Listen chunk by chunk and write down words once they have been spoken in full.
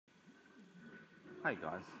Hi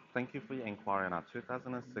guys, thank you for your inquiry on our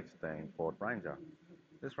 2016 Ford Ranger.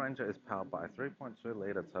 This Ranger is powered by a 3.2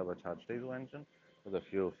 litre turbocharged diesel engine with a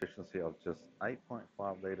fuel efficiency of just 8.5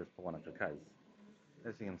 litres per 100 k's.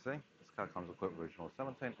 As you can see, this car comes equipped with original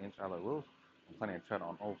 17-inch alloy wheels and plenty of tread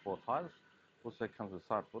on all four tyres. Also comes with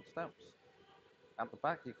side footsteps. At the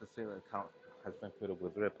back you can see that the car has been fitted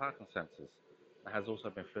with rear parking sensors. It has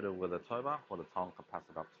also been fitted with a tow bar with a towing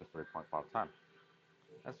capacity up to 3.5 tonne.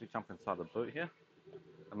 As we jump inside the boot here,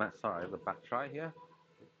 the back tray here,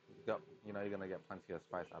 you're going to get plenty of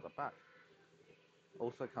space at the back.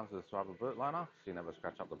 Also comes with a rubber boot liner, so you never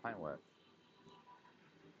scratch up the paintwork.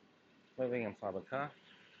 Moving inside the car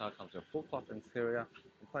comes with a full cloth interior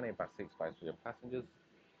and plenty of back seat space for your passengers.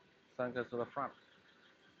 Same goes to the front.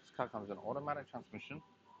 This car comes with an automatic transmission.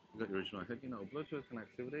 You've got your original head unit, Bluetooth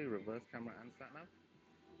connectivity, reverse camera and sat nav.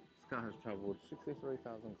 This car has travelled 63,000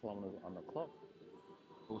 kilometres on the clock.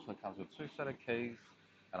 Also comes with 2 set of keys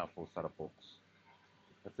and a full set of books.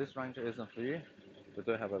 If this Ranger isn't for you, we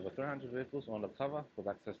do have over 300 vehicles on the cover with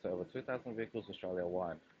access to over 2,000 vehicles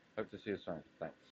Australia-wide. Hope to see you soon. Thanks.